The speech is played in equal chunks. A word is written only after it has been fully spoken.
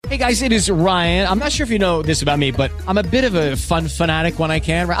Hey guys, it is Ryan. I'm not sure if you know this about me, but I'm a bit of a fun fanatic when I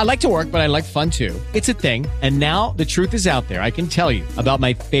can. I like to work, but I like fun too. It's a thing. And now the truth is out there. I can tell you about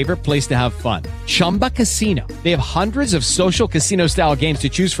my favorite place to have fun. Chumba Casino. They have hundreds of social casino style games to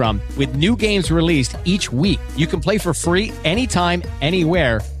choose from with new games released each week. You can play for free anytime,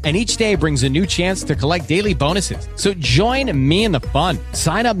 anywhere. And each day brings a new chance to collect daily bonuses. So join me in the fun.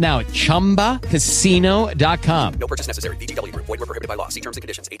 Sign up now at ChumbaCasino.com. No purchase necessary. VGW Group. Void where prohibited by law. See terms and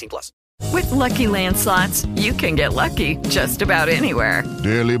conditions. 18+. With Lucky Land Slots, you can get lucky just about anywhere.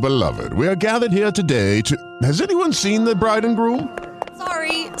 Dearly beloved, we are gathered here today to... Has anyone seen the bride and groom?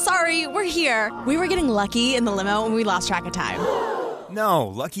 Sorry, we're here. We were getting lucky in the limo and we lost track of time. No,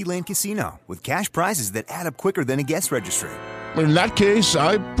 Lucky Land Casino, with cash prizes that add up quicker than a guest registry. In that case,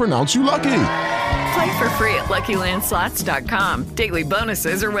 I pronounce you lucky. Play for free at LuckyLandSlots.com. Daily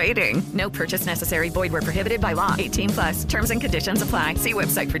bonuses are waiting. No purchase necessary. Void where prohibited by law. 18+. Terms and conditions apply. See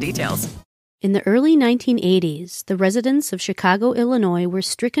website for details. In the early 1980s, the residents of Chicago, Illinois were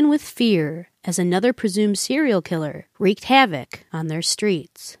stricken with fear as another presumed serial killer wreaked havoc on their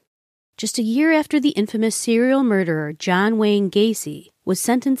streets. Just a year after the infamous serial murderer John Wayne Gacy was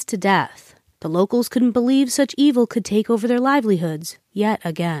sentenced to death, the locals couldn't believe such evil could take over their livelihoods yet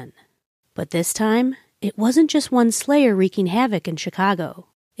again. But this time, it wasn't just one slayer wreaking havoc in Chicago.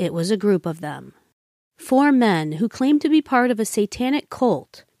 It was a group of them. 4 men who claimed to be part of a satanic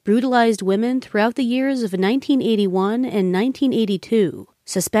cult brutalized women throughout the years of 1981 and 1982,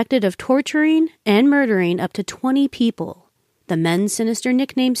 suspected of torturing and murdering up to 20 people. The men's sinister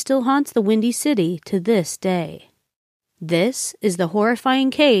nickname still haunts the Windy City to this day. This is the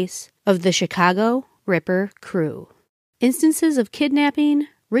horrifying case of the Chicago Ripper Crew. Instances of kidnapping,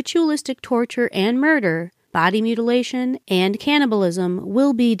 ritualistic torture and murder, body mutilation, and cannibalism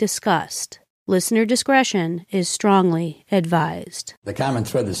will be discussed. Listener discretion is strongly advised. The common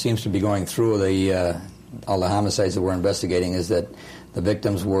thread that seems to be going through all the homicides that we're investigating is that the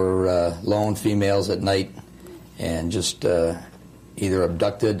victims were lone females at night and just either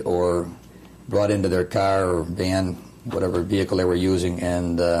abducted or brought into their car or van, whatever vehicle they were using,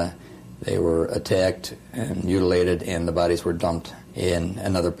 and they were attacked and mutilated, and the bodies were dumped in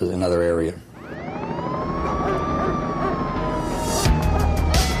another area.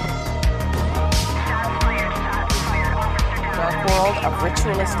 Dark world of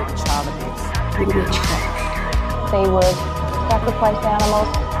ritualistic child abuse. They would sacrifice animals.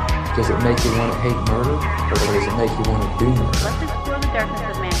 Does it make you want to hate murder, or does it make you want to do murder? Let's explore the darkness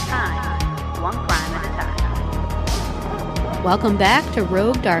of mankind, one crime at a time. Welcome back to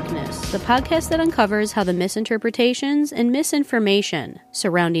Rogue Darkness, the podcast that uncovers how the misinterpretations and misinformation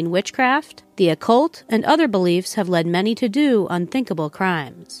surrounding witchcraft, the occult, and other beliefs have led many to do unthinkable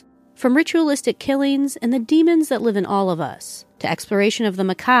crimes. From ritualistic killings and the demons that live in all of us, to exploration of the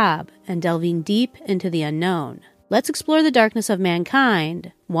macabre and delving deep into the unknown. Let's explore the darkness of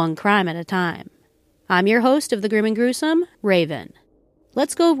mankind, one crime at a time. I'm your host of The Grim and Gruesome, Raven.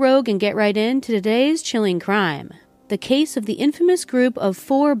 Let's go rogue and get right into today's chilling crime. The case of the infamous group of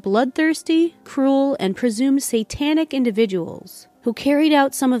 4 bloodthirsty, cruel, and presumed satanic individuals who carried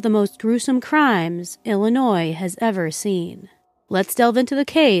out some of the most gruesome crimes Illinois has ever seen. Let's delve into the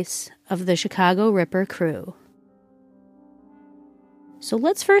case of the Chicago Ripper Crew. So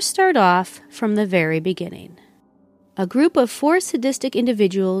let's first start off from the very beginning. A group of 4 sadistic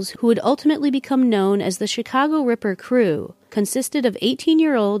individuals who would ultimately become known as the Chicago Ripper Crew consisted of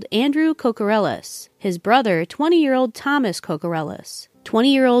 18-year-old Andrew Kokorellis, his brother 20-year-old Thomas Kokorellis,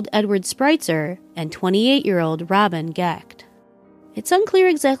 20-year-old Edward Spreitzer, and 28-year-old Robin Gecht. It's unclear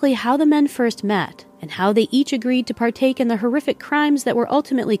exactly how the men first met and how they each agreed to partake in the horrific crimes that were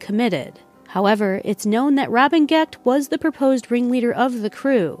ultimately committed. However, it's known that Robin Gecht was the proposed ringleader of the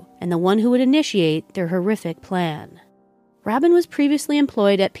crew and the one who would initiate their horrific plan. Robin was previously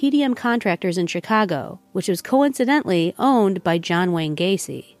employed at PDM Contractors in Chicago, which was coincidentally owned by John Wayne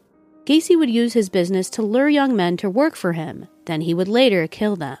Gacy. Gacy would use his business to lure young men to work for him, then he would later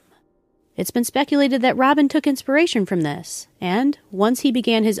kill them. It's been speculated that Robin took inspiration from this, and once he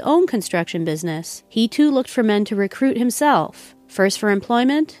began his own construction business, he too looked for men to recruit himself, first for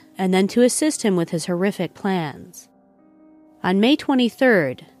employment, and then to assist him with his horrific plans. On May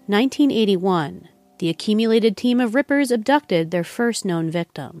 23, 1981, the accumulated team of Rippers abducted their first known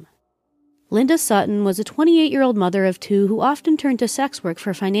victim. Linda Sutton was a 28-year-old mother of 2 who often turned to sex work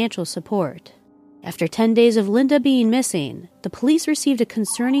for financial support. After 10 days of Linda being missing, the police received a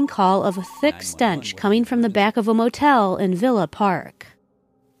concerning call of a thick stench coming from the back of a motel in Villa Park.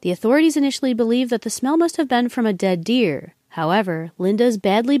 The authorities initially believed that the smell must have been from a dead deer. However, Linda's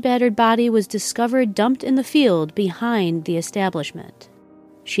badly battered body was discovered dumped in the field behind the establishment.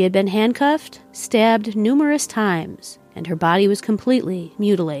 She had been handcuffed, stabbed numerous times, and her body was completely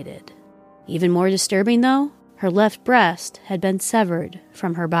mutilated. Even more disturbing, though, her left breast had been severed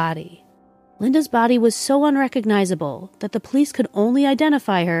from her body. Linda's body was so unrecognizable that the police could only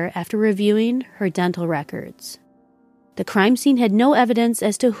identify her after reviewing her dental records. The crime scene had no evidence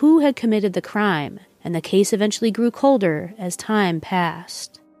as to who had committed the crime, and the case eventually grew colder as time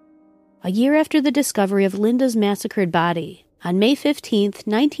passed. A year after the discovery of Linda's massacred body, on May 15,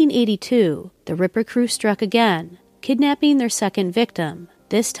 1982, the Ripper crew struck again, kidnapping their second victim,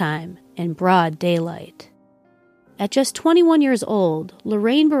 this time in broad daylight. At just 21 years old,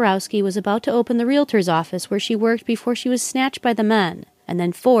 Lorraine Borowski was about to open the realtor's office where she worked before she was snatched by the men and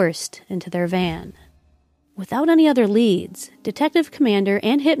then forced into their van. Without any other leads, detective commander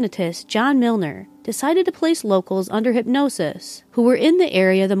and hypnotist John Milner decided to place locals under hypnosis who were in the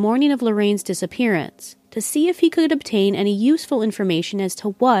area the morning of Lorraine's disappearance to see if he could obtain any useful information as to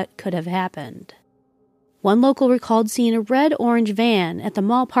what could have happened. One local recalled seeing a red-orange van at the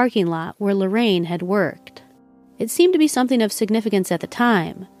mall parking lot where Lorraine had worked. It seemed to be something of significance at the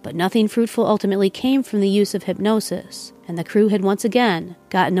time, but nothing fruitful ultimately came from the use of hypnosis, and the crew had once again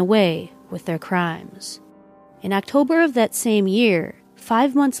gotten away with their crimes. In October of that same year,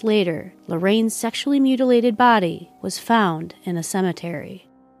 5 months later, Lorraine's sexually mutilated body was found in a cemetery.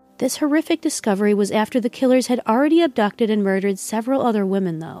 This horrific discovery was after the killers had already abducted and murdered several other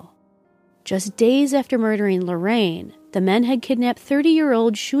women, though. Just days after murdering Lorraine, the men had kidnapped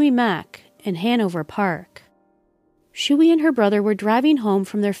 30-year-old Shui Mak in Hanover Park. Shui and her brother were driving home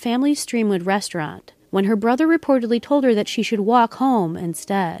from their family's Streamwood restaurant when her brother reportedly told her that she should walk home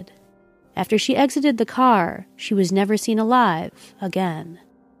instead. After she exited the car, she was never seen alive again.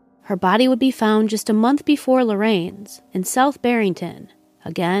 Her body would be found just a month before Lorraine's in South Barrington,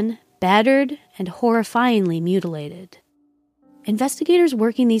 again battered and horrifyingly mutilated. Investigators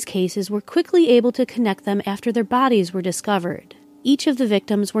working these cases were quickly able to connect them after their bodies were discovered. Each of the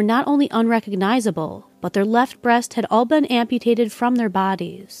victims were not only unrecognizable, but their left breast had all been amputated from their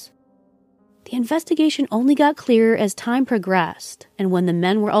bodies. The investigation only got clearer as time progressed, and when the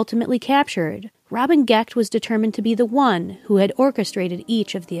men were ultimately captured, Robin Gecht was determined to be the one who had orchestrated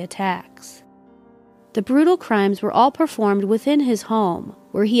each of the attacks. The brutal crimes were all performed within his home,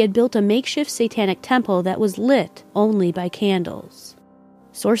 where he had built a makeshift satanic temple that was lit only by candles.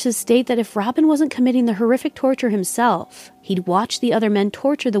 Sources state that if Robin wasn't committing the horrific torture himself, he'd watch the other men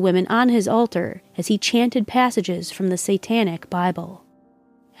torture the women on his altar as he chanted passages from the Satanic Bible.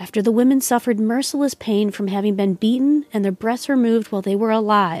 After the women suffered merciless pain from having been beaten and their breasts removed while they were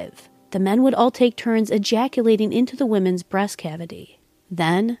alive, the men would all take turns ejaculating into the women's breast cavity.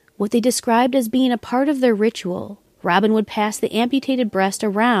 Then, what they described as being a part of their ritual, Robin would pass the amputated breast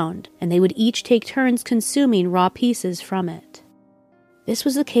around, and they would each take turns consuming raw pieces from it. This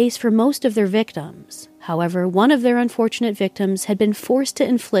was the case for most of their victims. However, one of their unfortunate victims had been forced to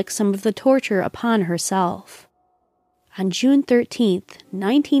inflict some of the torture upon herself. On June 13,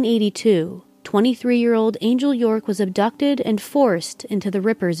 1982, 23-year-old Angel York was abducted and forced into the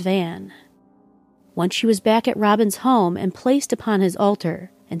Ripper's van. Once she was back at Robin's home and placed upon his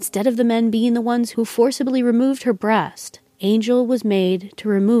altar, instead of the men being the ones who forcibly removed her breast, Angel was made to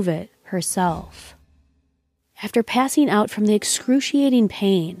remove it herself. After passing out from the excruciating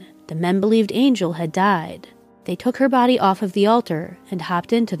pain, the men believed Angel had died. They took her body off of the altar and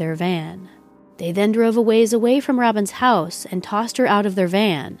hopped into their van. They then drove a ways away from Robin's house and tossed her out of their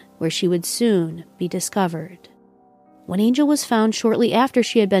van, where she would soon be discovered. When Angel was found shortly after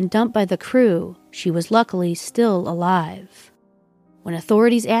she had been dumped by the crew, she was luckily still alive. When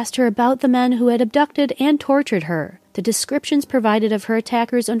authorities asked her about the men who had abducted and tortured her, the descriptions provided of her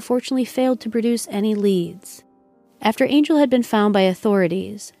attackers unfortunately failed to produce any leads. After Angel had been found by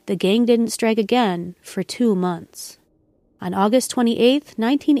authorities, the gang didn't strike again for 2 months. On August 28,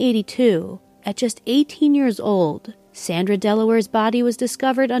 1982, at just 18 years old, Sandra Delaware's body was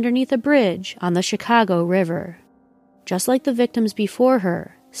discovered underneath a bridge on the Chicago River. Just like the victims before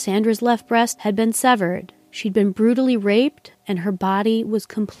her, Sandra's left breast had been severed, she'd been brutally raped, and her body was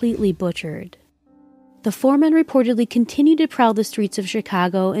completely butchered. The four men reportedly continued to prowl the streets of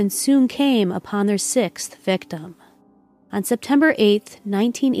Chicago and soon came upon their 6th victim. On September 8,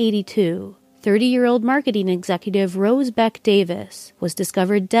 1982, 30-year-old marketing executive Rose Beck Davis was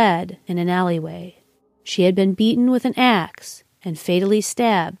discovered dead in an alleyway. She had been beaten with an axe and fatally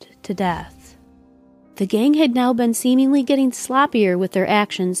stabbed to death. The gang had now been seemingly getting sloppier with their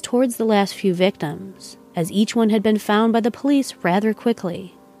actions towards the last few victims, as each one had been found by the police rather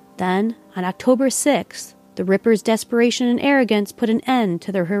quickly. Then, on October 6th, the Rippers' desperation and arrogance put an end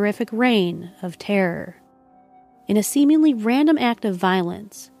to their horrific reign of terror. In a seemingly random act of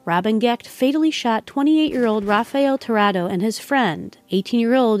violence, Robin Gecht fatally shot 28-year-old Rafael Tirado and his friend,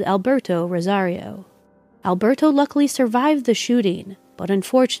 18-year-old Alberto Rosario. Alberto luckily survived the shooting, but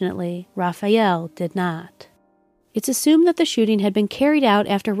unfortunately, Rafael did not. It's assumed that the shooting had been carried out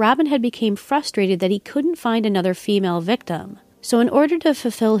after Robin had become frustrated that he couldn't find another female victim, so in order to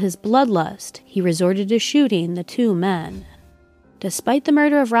fulfill his bloodlust, he resorted to shooting the two men. Despite the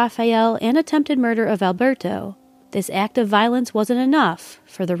murder of Rafael and attempted murder of Alberto, this act of violence wasn't enough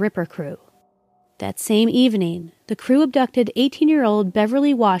for the Ripper crew. That same evening, the crew abducted 18-year-old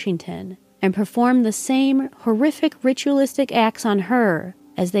Beverly Washington and performed the same horrific ritualistic acts on her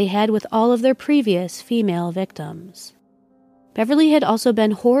as they had with all of their previous female victims. Beverly had also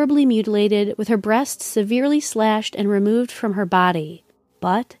been horribly mutilated, with her breasts severely slashed and removed from her body,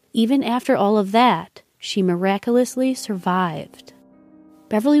 but even after all of that, she miraculously survived.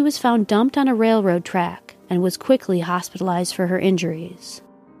 Beverly was found dumped on a railroad track and was quickly hospitalized for her injuries.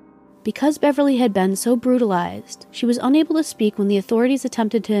 Because Beverly had been so brutalized, she was unable to speak when the authorities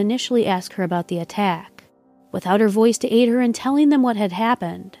attempted to initially ask her about the attack. Without her voice to aid her in telling them what had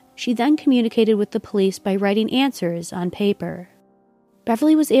happened, she then communicated with the police by writing answers on paper.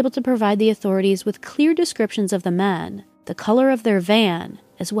 Beverly was able to provide the authorities with clear descriptions of the men, the color of their van,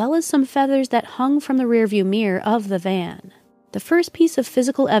 as well as some feathers that hung from the rearview mirror of the van. The first piece of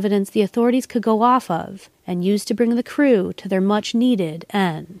physical evidence the authorities could go off of and use to bring the crew to their much-needed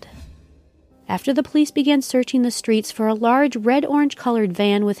end. After the police began searching the streets for a large red-orange-colored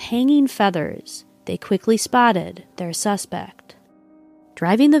van with hanging feathers, they quickly spotted their suspect.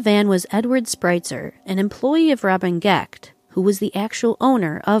 Driving the van was Edward Spreitzer, an employee of Robin Gecht, who was the actual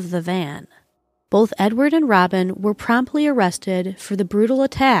owner of the van. Both Edward and Robin were promptly arrested for the brutal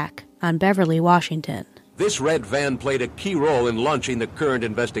attack on Beverly Washington. This red van played a key role in launching the current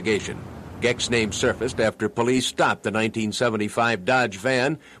investigation. Gecht's name surfaced after police stopped the 1975 Dodge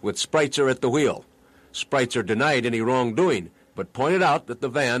van with Spreitzer at the wheel. Spreitzer denied any wrongdoing, but pointed out that the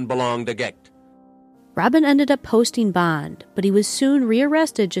van belonged to Gecht. Robin ended up posting bond, but he was soon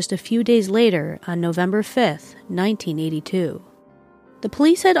rearrested just a few days later on November 5th, 1982. The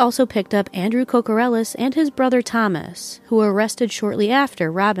police had also picked up Andrew Kokorellis and his brother Thomas, who were arrested shortly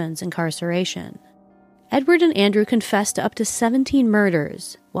after Robin's incarceration. Edward and Andrew confessed to up to 17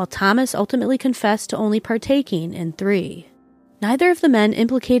 murders, while Thomas ultimately confessed to only partaking in 3. Neither of the men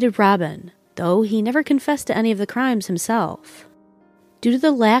implicated Robin, though he never confessed to any of the crimes himself. Due to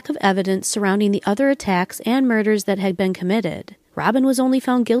the lack of evidence surrounding the other attacks and murders that had been committed, Robin was only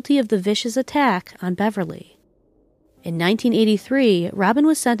found guilty of the vicious attack on Beverly. In 1983, Robin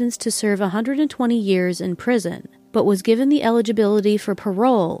was sentenced to serve 120 years in prison, but was given the eligibility for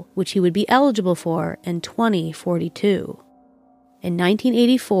parole, which he would be eligible for in 2042. In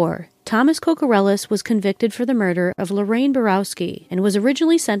 1984, Thomas Kokorellis was convicted for the murder of Lorraine Borowski and was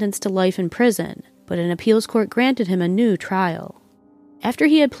originally sentenced to life in prison, but an appeals court granted him a new trial. After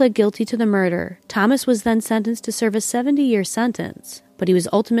he had pled guilty to the murder, Thomas was then sentenced to serve a 70-year sentence, but he was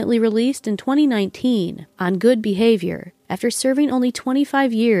ultimately released in 2019 on good behavior after serving only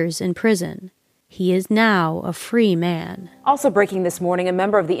 25 years in prison. He is now a free man. Also breaking this morning, a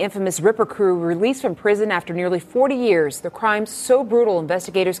member of the infamous Ripper crew released from prison after nearly 40 years. Their crimes so brutal,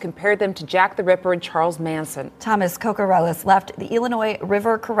 investigators compared them to Jack the Ripper and Charles Manson. Thomas Kokorellis left the Illinois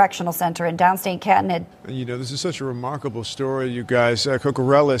River Correctional Center in downstate Canton. You know, this is such a remarkable story, you guys.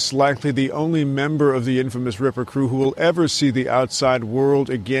 Kokorellis, likely the only member of the infamous Ripper crew who will ever see the outside world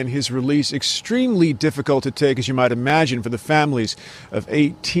again. His release extremely difficult to take, as you might imagine, for the families of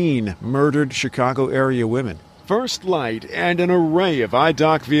 18 murdered Chicago area women. First Light and an array of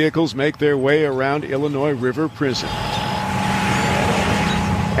IDOC vehicles make their way around Illinois River Prison.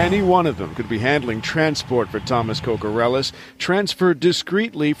 Any one of them could be handling transport for Thomas Kokorellis, transferred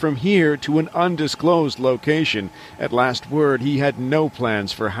discreetly from here to an undisclosed location. At last word, he had no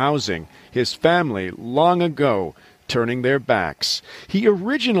plans for housing. His family, long ago, turning their backs. He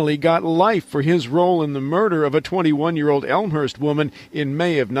originally got life for his role in the murder of a 21-year-old Elmhurst woman in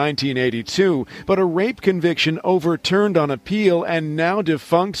May of 1982, but a rape conviction overturned on appeal and now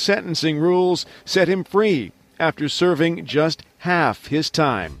defunct sentencing rules set him free after serving just half his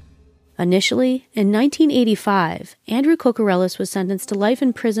time. Initially, in 1985, Andrew Kokorellis was sentenced to life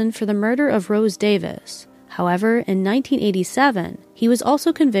in prison for the murder of Rose Davis. However, in 1987, he was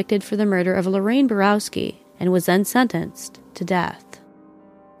also convicted for the murder of Lorraine Borowski and was then sentenced to death.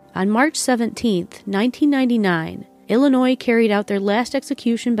 On March 17, 1999, Illinois carried out their last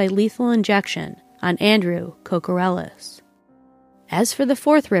execution by lethal injection on Andrew Kokorellis. As for the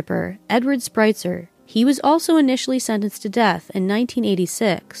fourth Ripper, Edward Spreitzer, he was also initially sentenced to death in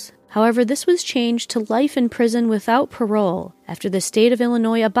 1986. However, this was changed to life in prison without parole after the state of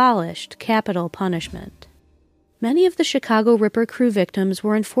Illinois abolished capital punishment. Many of the Chicago Ripper crew victims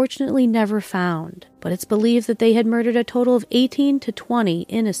were unfortunately never found, but it's believed that they had murdered a total of 18 to 20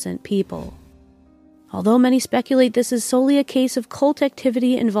 innocent people. Although many speculate this is solely a case of cult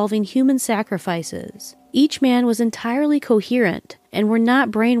activity involving human sacrifices, each man was entirely coherent and were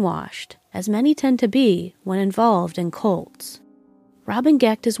not brainwashed, as many tend to be when involved in cults. Robin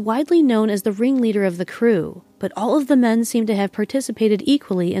Gecht is widely known as the ringleader of the crew, but all of the men seem to have participated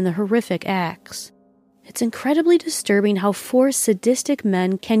equally in the horrific acts. It's incredibly disturbing how four sadistic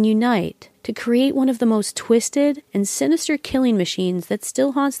men can unite to create one of the most twisted and sinister killing machines that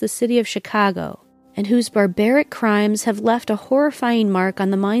still haunts the city of Chicago, and whose barbaric crimes have left a horrifying mark on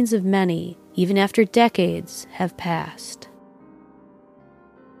the minds of many, even after decades have passed.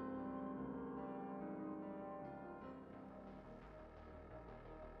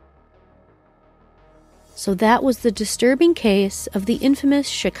 So that was the disturbing case of the infamous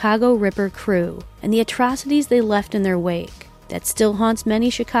Chicago Ripper crew and the atrocities they left in their wake that still haunts many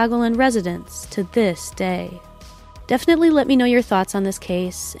Chicagoland residents to this day. Definitely let me know your thoughts on this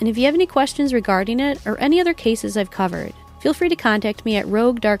case, and if you have any questions regarding it or any other cases I've covered, feel free to contact me at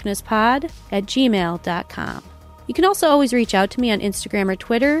roguedarknesspod@gmail.com. You can also always reach out to me on Instagram or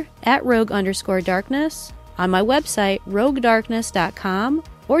Twitter at rogue_darkness, on my website roguedarkness.com,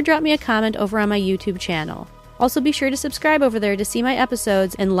 or drop me a comment over on my YouTube channel. Also be sure to subscribe over there to see my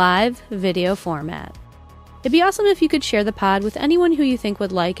episodes in live video format. It'd be awesome if you could share the pod with anyone who you think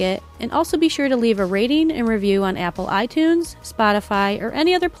would like it, and also be sure to leave a rating and review on Apple iTunes, Spotify, or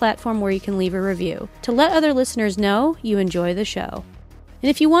any other platform where you can leave a review to let other listeners know you enjoy the show. And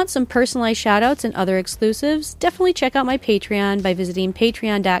if you want some personalized shoutouts and other exclusives, definitely check out my Patreon by visiting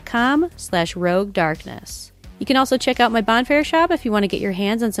patreon.com/roguedarkness. You can also check out my Bonfire shop if you want to get your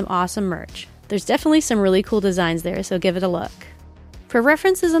hands on some awesome merch. There's definitely some really cool designs there, so give it a look. For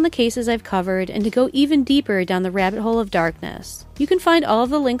references on the cases I've covered and to go even deeper down the rabbit hole of darkness, you can find all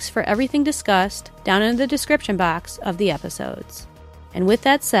of the links for everything discussed down in the description box of the episodes. And with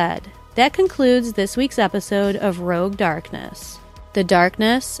that said, that concludes this week's episode of Rogue Darkness. The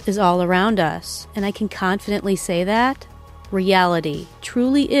darkness is all around us, and I can confidently say that reality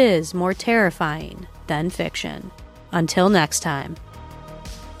truly is more terrifying than fiction. Until next time.